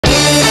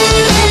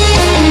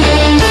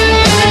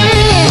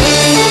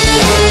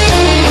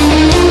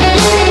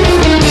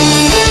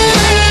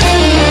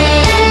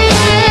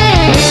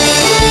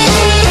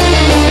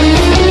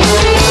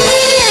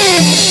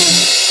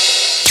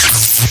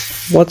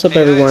What's up,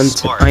 everyone?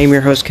 I am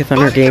your host,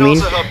 KThunder Gaming,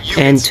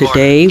 and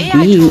today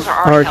we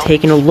are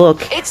taking a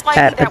look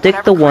at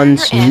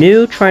Adiktheone's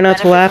new Try Not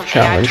to Laugh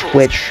challenge,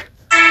 which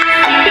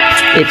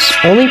it's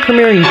only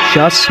premiering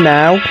just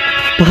now,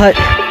 but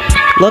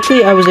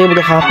luckily I was able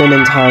to hop in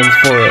time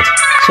for it.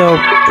 So,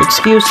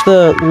 excuse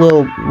the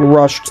little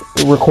rushed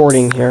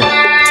recording here.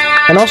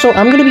 And also,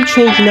 I'm going to be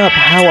changing up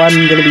how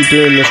I'm going to be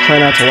doing this Try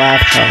Not to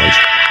Laugh challenge.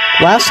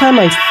 Last time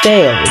I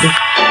failed,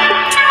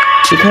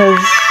 because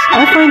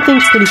I find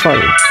things pretty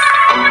funny.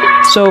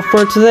 So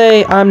for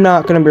today, I'm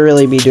not going to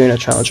really be doing a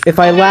challenge. If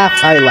I laugh,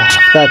 I laugh.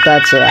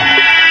 That's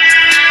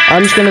that.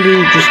 I'm just going to be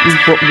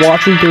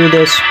watching through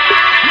this.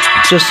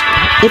 Just,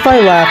 if I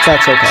laugh,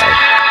 that's okay.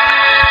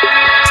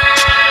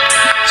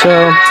 So,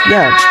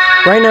 yeah.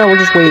 Right now, we're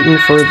just waiting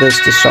for this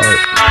to start.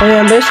 Oh yeah,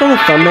 and based on the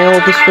thumbnail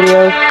of this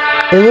video,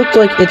 it looked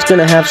like it's going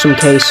to have some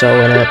queso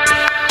in it.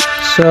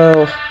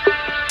 So,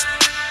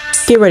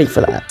 get ready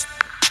for that.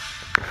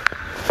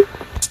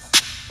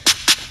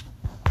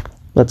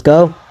 Let's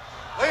go.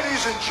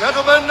 Ladies and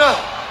gentlemen,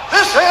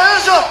 this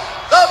is the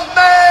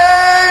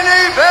main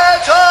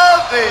event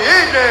of the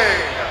evening.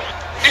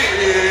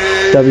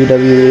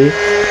 WWE.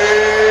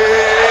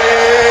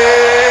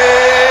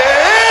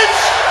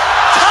 It's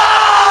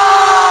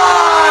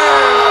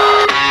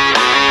time!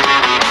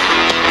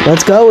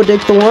 Let's go,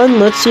 Adiktheone.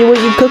 Let's see what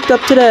you cooked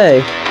up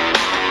today.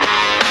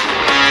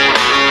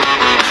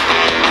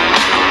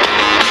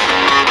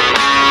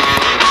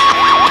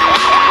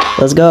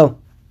 Let's go.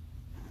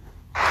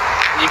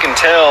 You can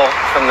tell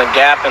from the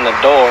gap in the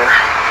door,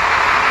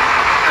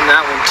 and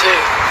that one too.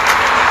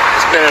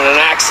 It's been in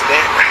an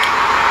accident.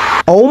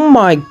 Oh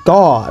my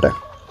god.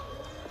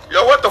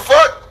 Yo, what the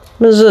fuck?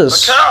 What is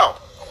this? A cow.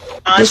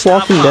 This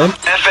Walking Dead?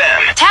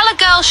 Tell a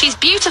girl she's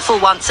beautiful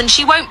once and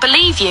she won't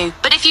believe you.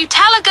 But if you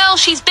tell a girl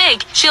she's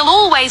big, she'll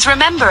always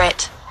remember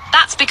it.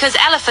 That's because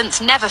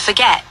elephants never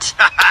forget.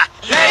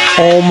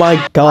 Oh my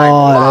Wow, I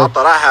god.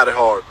 thought I had it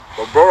hard.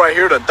 But bro right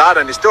here done died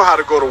and he still had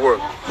to go to work.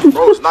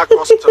 Bro is not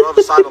crossing to the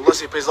other side unless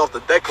he pays off the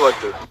debt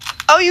collector.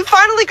 Oh, you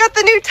finally got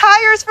the new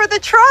tires for the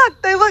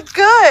truck. They look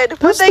good.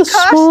 That's What they the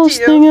cost smallest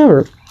you? thing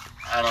ever.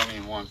 I don't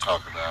even want to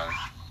talk about it.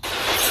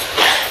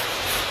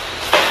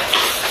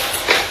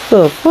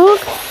 The fuck?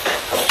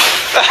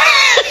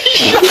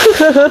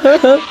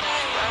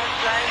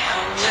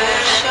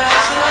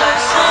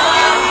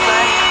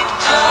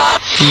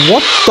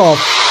 What the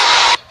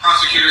f-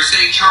 Prosecutors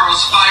say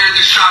Charles fired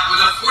the shot with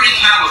a .40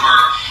 caliber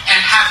and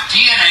have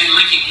DNA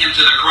linking him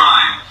to the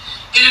crime.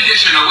 In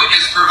addition, a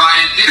witness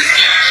provided this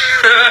sketch.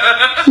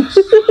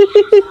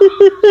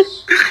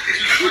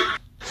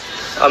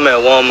 I'm at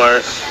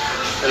Walmart,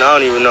 and I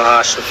don't even know how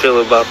I should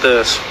feel about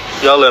this.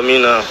 Y'all let me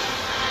know.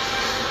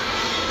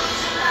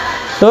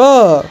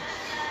 Ugh.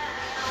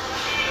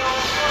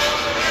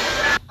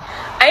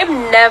 I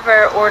am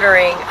never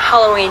ordering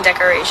Halloween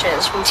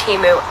decorations from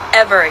Temu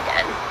ever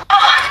again.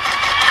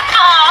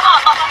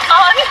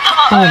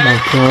 Oh my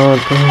god.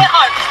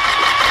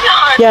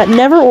 Yeah,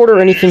 never order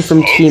anything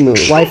from Temu.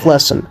 Life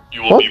lesson.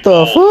 What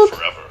the fuck?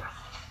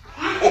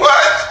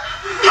 What?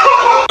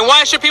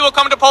 Why should people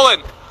come to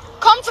Poland?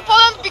 Come to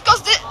Poland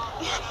because the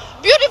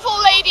beautiful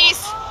ladies,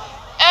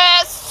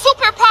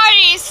 super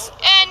parties,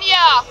 and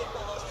yeah,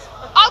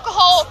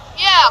 alcohol,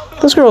 yeah.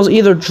 This girl's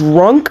either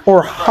drunk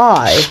or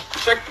high.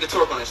 Check the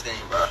torque on this thing,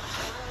 bro.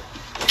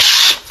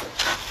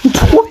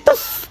 What the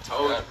f-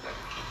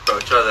 Bro,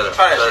 try that.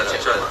 Try that.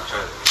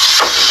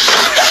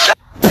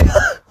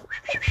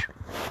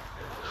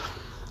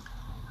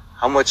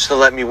 How much to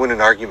let me win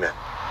an argument?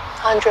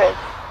 100.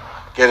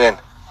 Get in.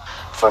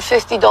 For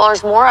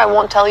 $50 more, I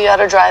won't tell you how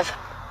to drive.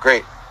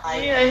 Great.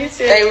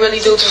 They really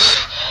do.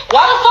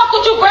 Why the fuck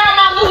would you grab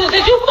my noodles?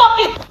 Did you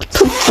fucking...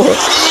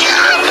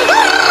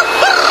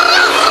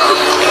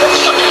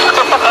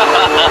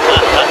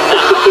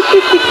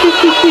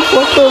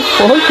 What the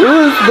fuck? Who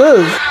is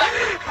this?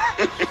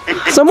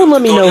 Someone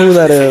let me know who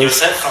that is.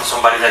 Yourself from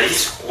somebody that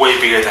is way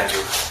bigger than you.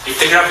 If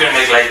they grab your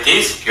neck like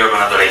this, you're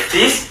gonna do like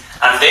this,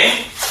 and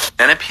then...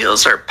 Banana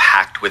peels are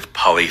packed with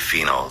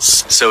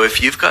polyphenols. So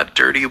if you've got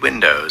dirty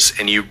windows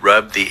and you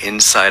rub the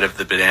inside of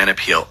the banana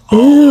peel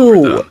all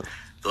over them,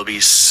 they'll be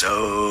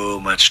so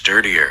much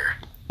dirtier.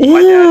 My dad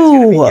is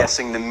going to be Ew.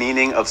 guessing the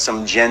meaning of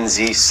some Gen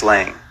Z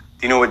slang. Do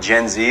you know what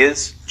Gen Z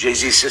is?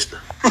 Jay-Z's sister.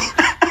 I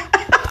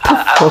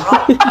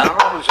don't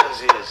know who Gen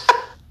Z is.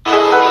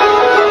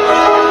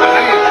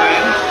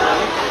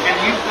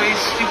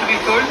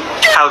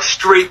 How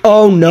straight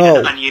Oh no.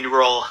 an onion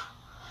roll.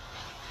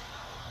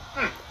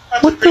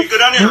 That's What a pretty the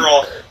good onion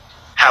roll.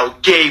 How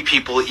gay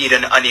people eat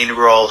an onion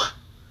roll.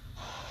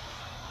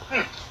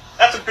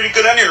 That's a pretty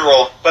good onion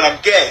roll, but I'm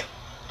gay.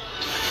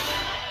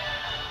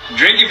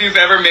 Drink if you've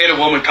ever made a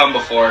woman come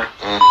before.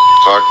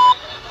 Talk.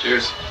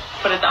 Cheers.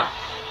 Put it down.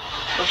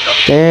 Let's go.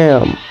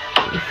 Damn.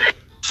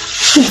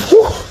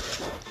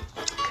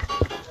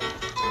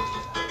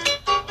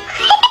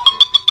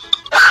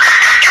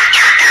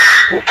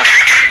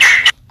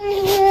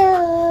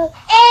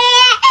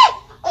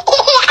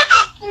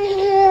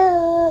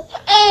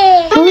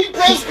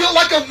 Girls built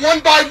like a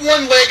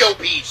 1x1 Lego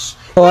piece.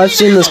 Oh, I've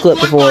seen this clip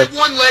before.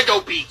 One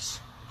Lego piece.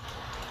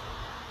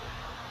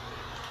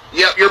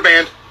 Yep, you're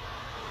banned.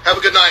 Have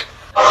a good night.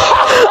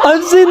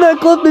 I've seen that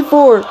clip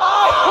before.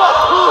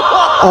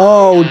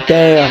 Oh,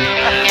 damn.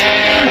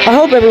 I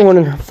hope everyone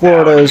in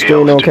Florida is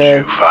doing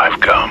okay.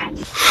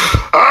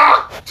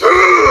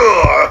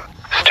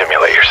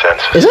 Stimulate your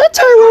senses. Is that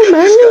Tyrone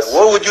Magnus?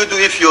 What would you do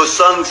if your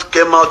son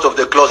came out of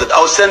the closet?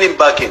 I'll send him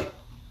back in.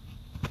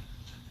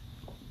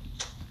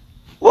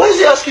 Why is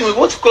he asking me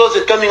what's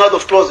closet coming out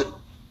of closet?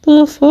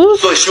 The fuck?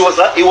 So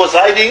he was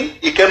hiding,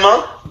 he came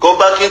out, go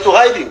back into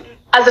hiding.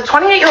 As a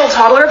 28-year-old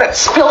toddler that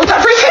spilled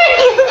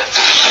everything.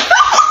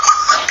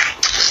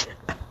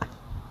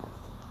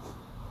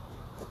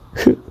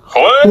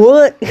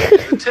 What?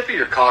 The tip of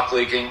your cock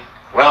leaking?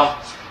 Well,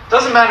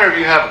 doesn't matter if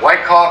you have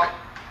white cock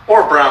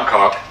or brown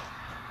cock.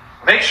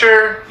 Make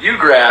sure you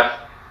grab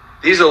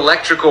these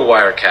electrical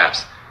wire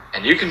caps,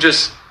 and you can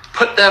just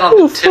put that on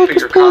the tip of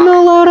your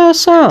cock,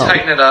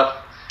 tighten it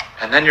up,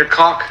 and then your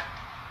cock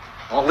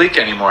won't leak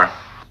anymore.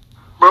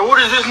 Bro,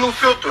 what is this new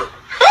filter?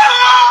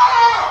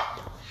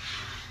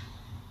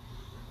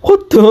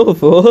 What the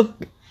fuck?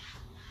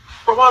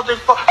 Bro, what the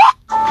fuck?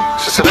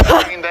 It's just an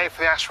exciting day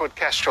for the Ashwood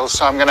Kestrels,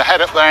 so I'm going to head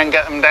up there and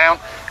get them down,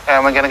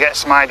 and we're going to get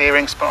some ID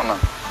rings put on them.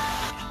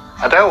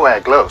 I don't wear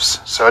gloves,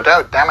 so I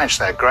don't damage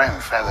their growing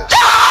feathers.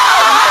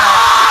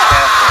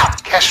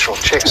 Kestrel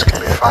chicks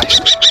can be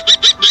feisty.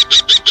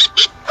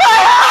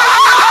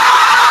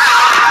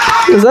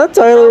 Is that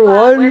Tyler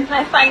One? Where can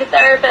I find a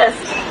therapist?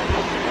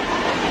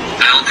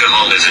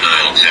 Alcohol is an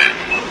aisle 10.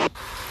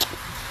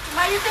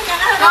 Why do you think I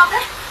have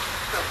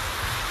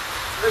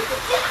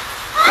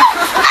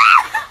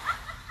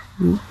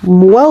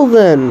Well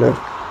then.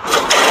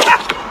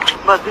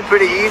 Must be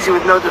pretty easy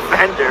with no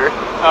defender.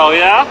 Oh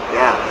yeah?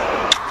 Yeah.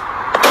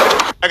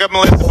 I got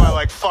molested by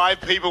like 5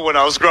 people when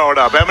I was growing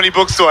up. How many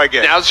books do I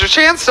get? Now's your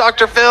chance,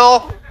 Dr.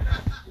 Phil.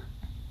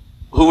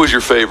 Who was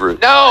your favorite?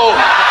 No!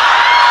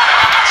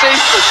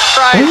 Jesus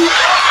Christ.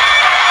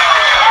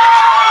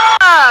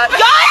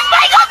 Guys,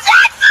 Michael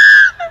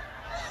Jackson!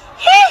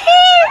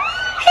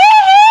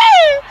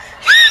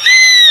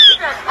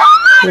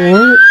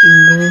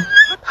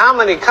 How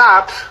many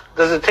cops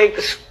does it take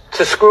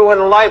to screw in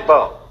a light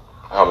bulb?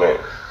 How many?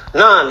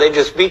 None. They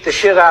just beat the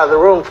shit out of the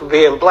room for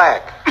being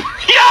black.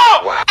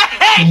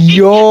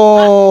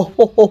 Yo!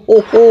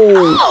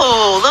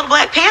 Oh, little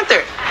Black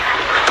Panther.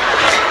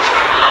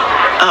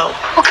 Oh.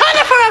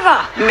 Wakanda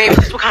forever! Maybe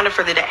it's Wakanda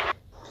for the day.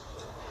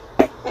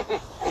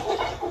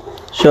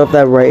 Shove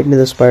that right into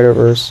the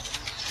Spider-Verse.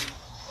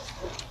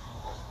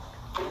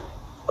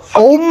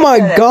 Oh my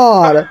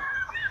god!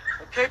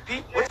 Okay,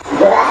 Pete. It's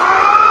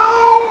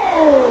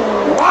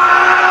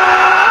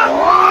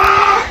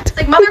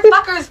like,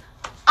 motherfuckers,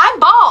 I'm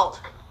bald.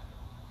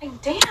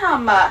 Like,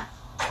 damn.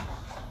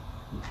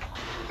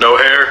 No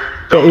hair?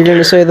 Yeah, you're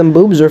gonna say them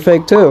boobs are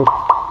fake too.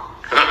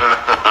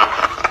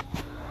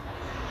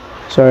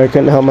 Sorry, I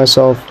couldn't help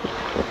myself.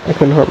 I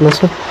couldn't hurt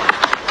myself.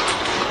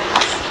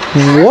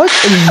 What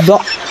the?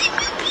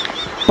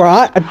 Bro,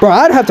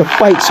 I'd have to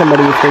fight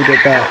somebody if they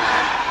did that.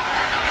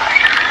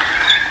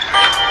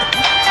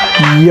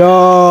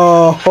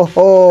 Yo!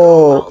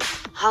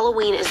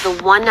 Halloween is the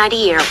one night a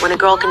year when a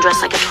girl can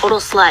dress like a total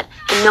slut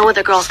and no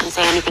other girls can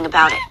say anything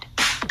about it.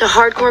 The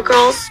hardcore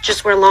girls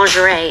just wear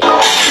lingerie.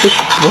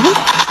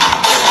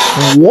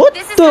 What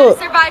This is the? how to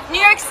survive New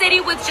York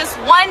City with just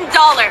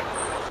 $1.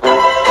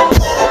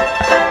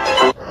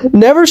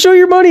 Never show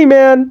your money,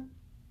 man.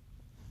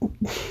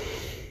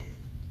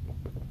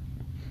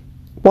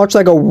 Watch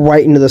that go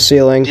right into the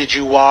ceiling. Did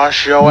you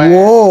wash your ass?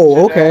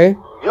 Whoa, okay.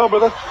 Yo,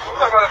 brother.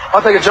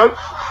 I'll take a joke.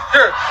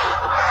 Sure.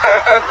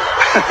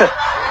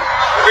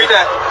 Read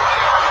that.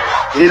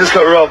 You just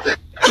got robbed.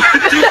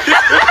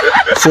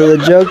 So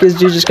the joke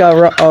is you just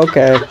got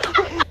okay.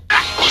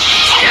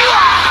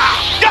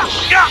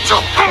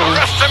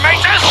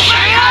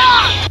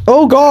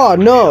 Oh god,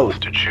 no.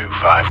 To chew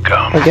 5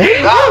 gum.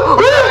 Again?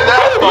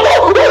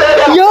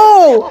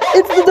 Yo!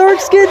 It's the dark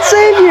skinned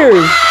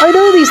saviors! I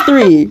know these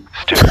 3.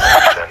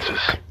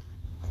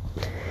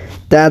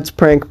 That's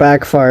prank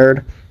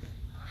backfired.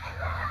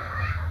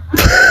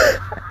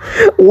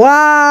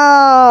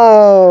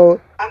 Wow!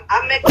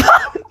 I'm making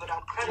coffee, but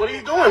I'm cutting. What are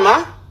you doing,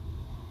 Ma?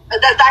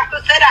 The doctor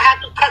said I had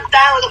to cut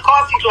down the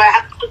coffee, so I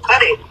had to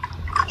cut it.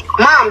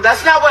 Mom,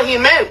 that's not what he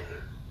meant.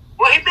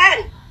 What he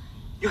meant?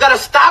 You gotta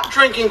stop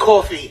drinking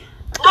coffee.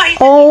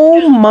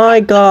 Oh my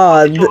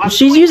god.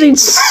 She's using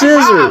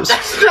scissors. Mom,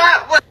 that's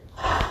not what...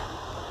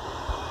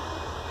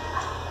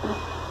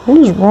 What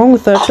is wrong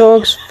with that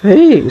dog's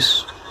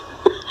face?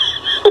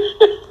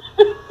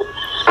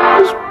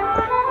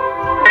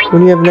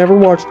 When you have never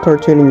watched a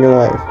cartoon in your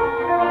life.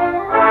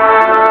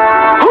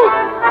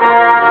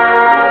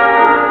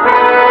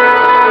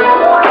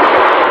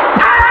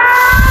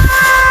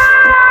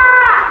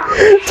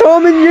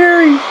 Tom and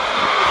Jerry!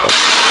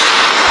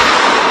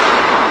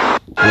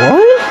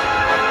 What?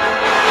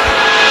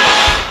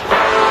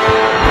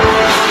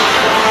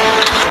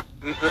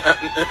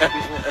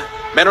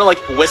 Men are like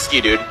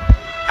whiskey, dude.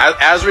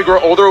 As we grow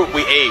older,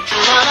 we age.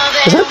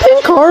 Is that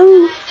Pink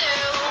Haru?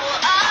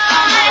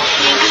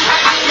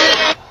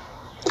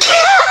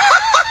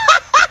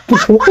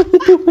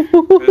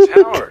 Miss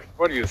Howard,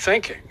 what are you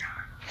thinking?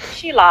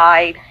 She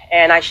lied,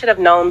 and I should have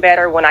known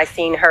better when I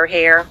seen her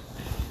hair.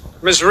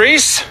 Miss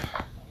Reese?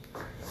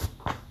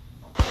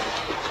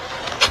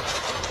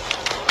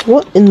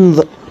 What in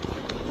the...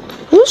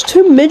 Those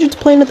two midgets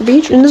playing at the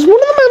beach, and does one of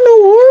them have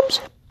no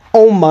arms?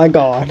 Oh my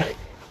god.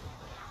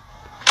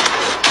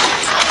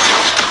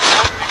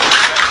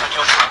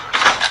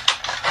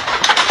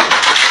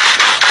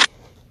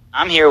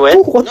 I'm here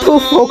with... What the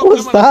fuck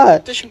was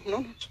that?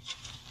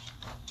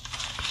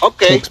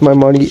 Okay. Takes my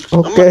money.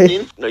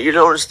 Okay. No, you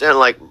don't understand.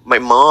 Like, my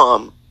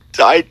mom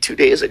died 2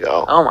 days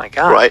ago. Oh my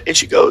god. Right? And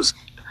she goes,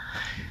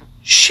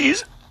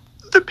 she's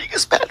the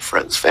biggest Bad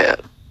Friends fan.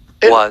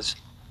 And Was.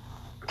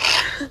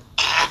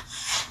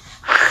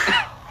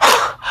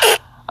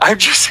 I'm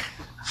just...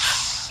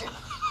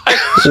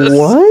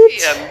 What?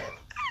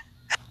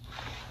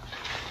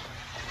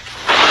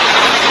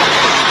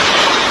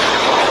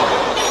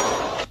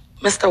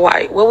 Mr.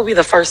 White, what would be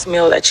the first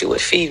meal that you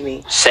would feed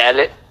me?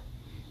 Salad.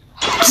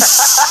 A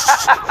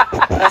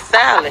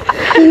salad.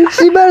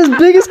 She about as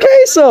big as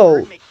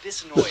queso.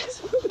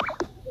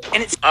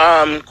 And it's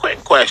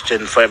quick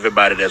question for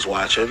everybody that's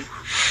watching.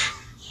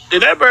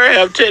 Did that bird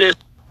have titties?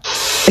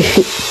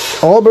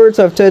 All birds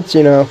have tits,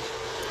 you know.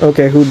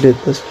 Okay, who did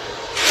this?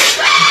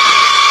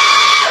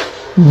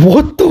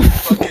 What the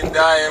fuck?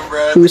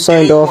 Who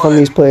signed off on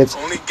these plates?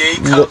 Only gay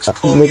cops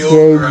pull The me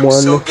gay over. I'm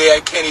one. so gay I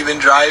can't even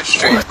drive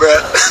straight,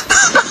 bruh.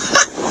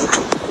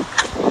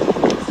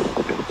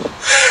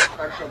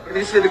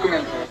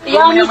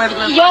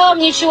 Я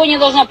ничего не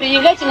должна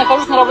предъявлять и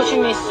нахожусь на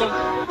рабочем месте.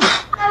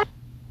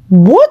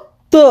 What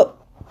the?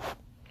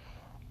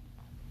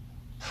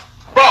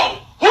 Bro,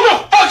 who the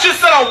fuck just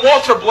said I'm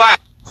Walter Black?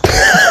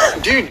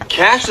 Dude,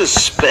 cast a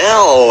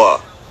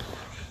spell.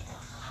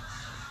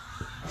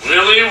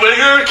 Really,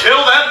 Wigger? Kill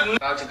that.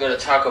 About to go to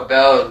Taco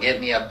Bell and get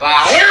me a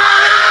box.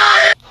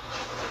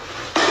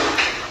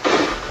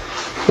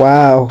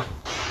 Wow.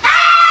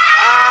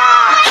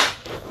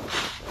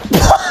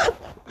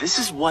 This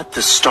is what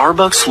the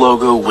Starbucks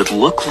logo would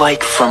look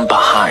like from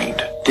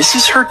behind. This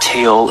is her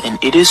tail,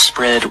 and it is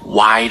spread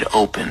wide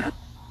open.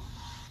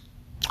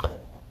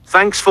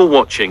 Thanks for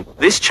watching.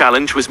 This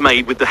challenge was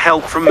made with the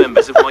help from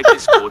members of my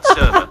Discord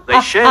server. They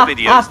share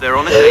videos there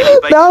on a daily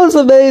basis. That was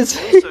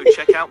amazing. Also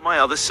check out my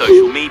other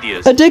social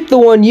medias.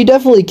 Adiktheone, you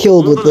definitely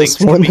killed with this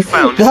one.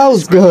 That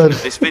was good.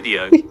 This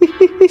video.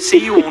 See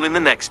you all in the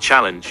next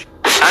challenge.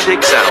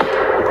 Addicts out.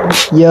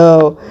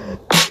 Yo,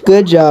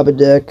 good job,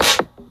 Adik.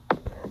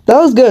 That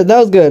was good. That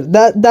was good.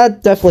 That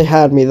definitely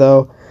had me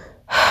though.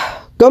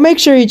 Go make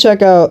sure you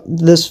check out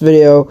this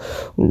video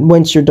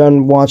once you're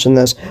done watching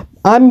this.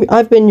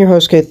 I've been your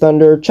host,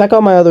 KThunder. Check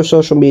out my other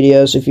social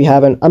medias if you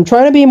haven't. I'm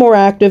trying to be more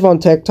active on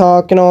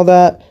TikTok and all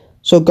that,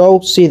 so go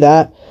see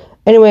that.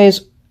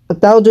 Anyways,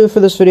 that'll do it for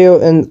this video,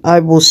 and I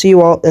will see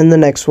you all in the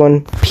next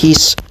one.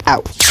 Peace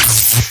out.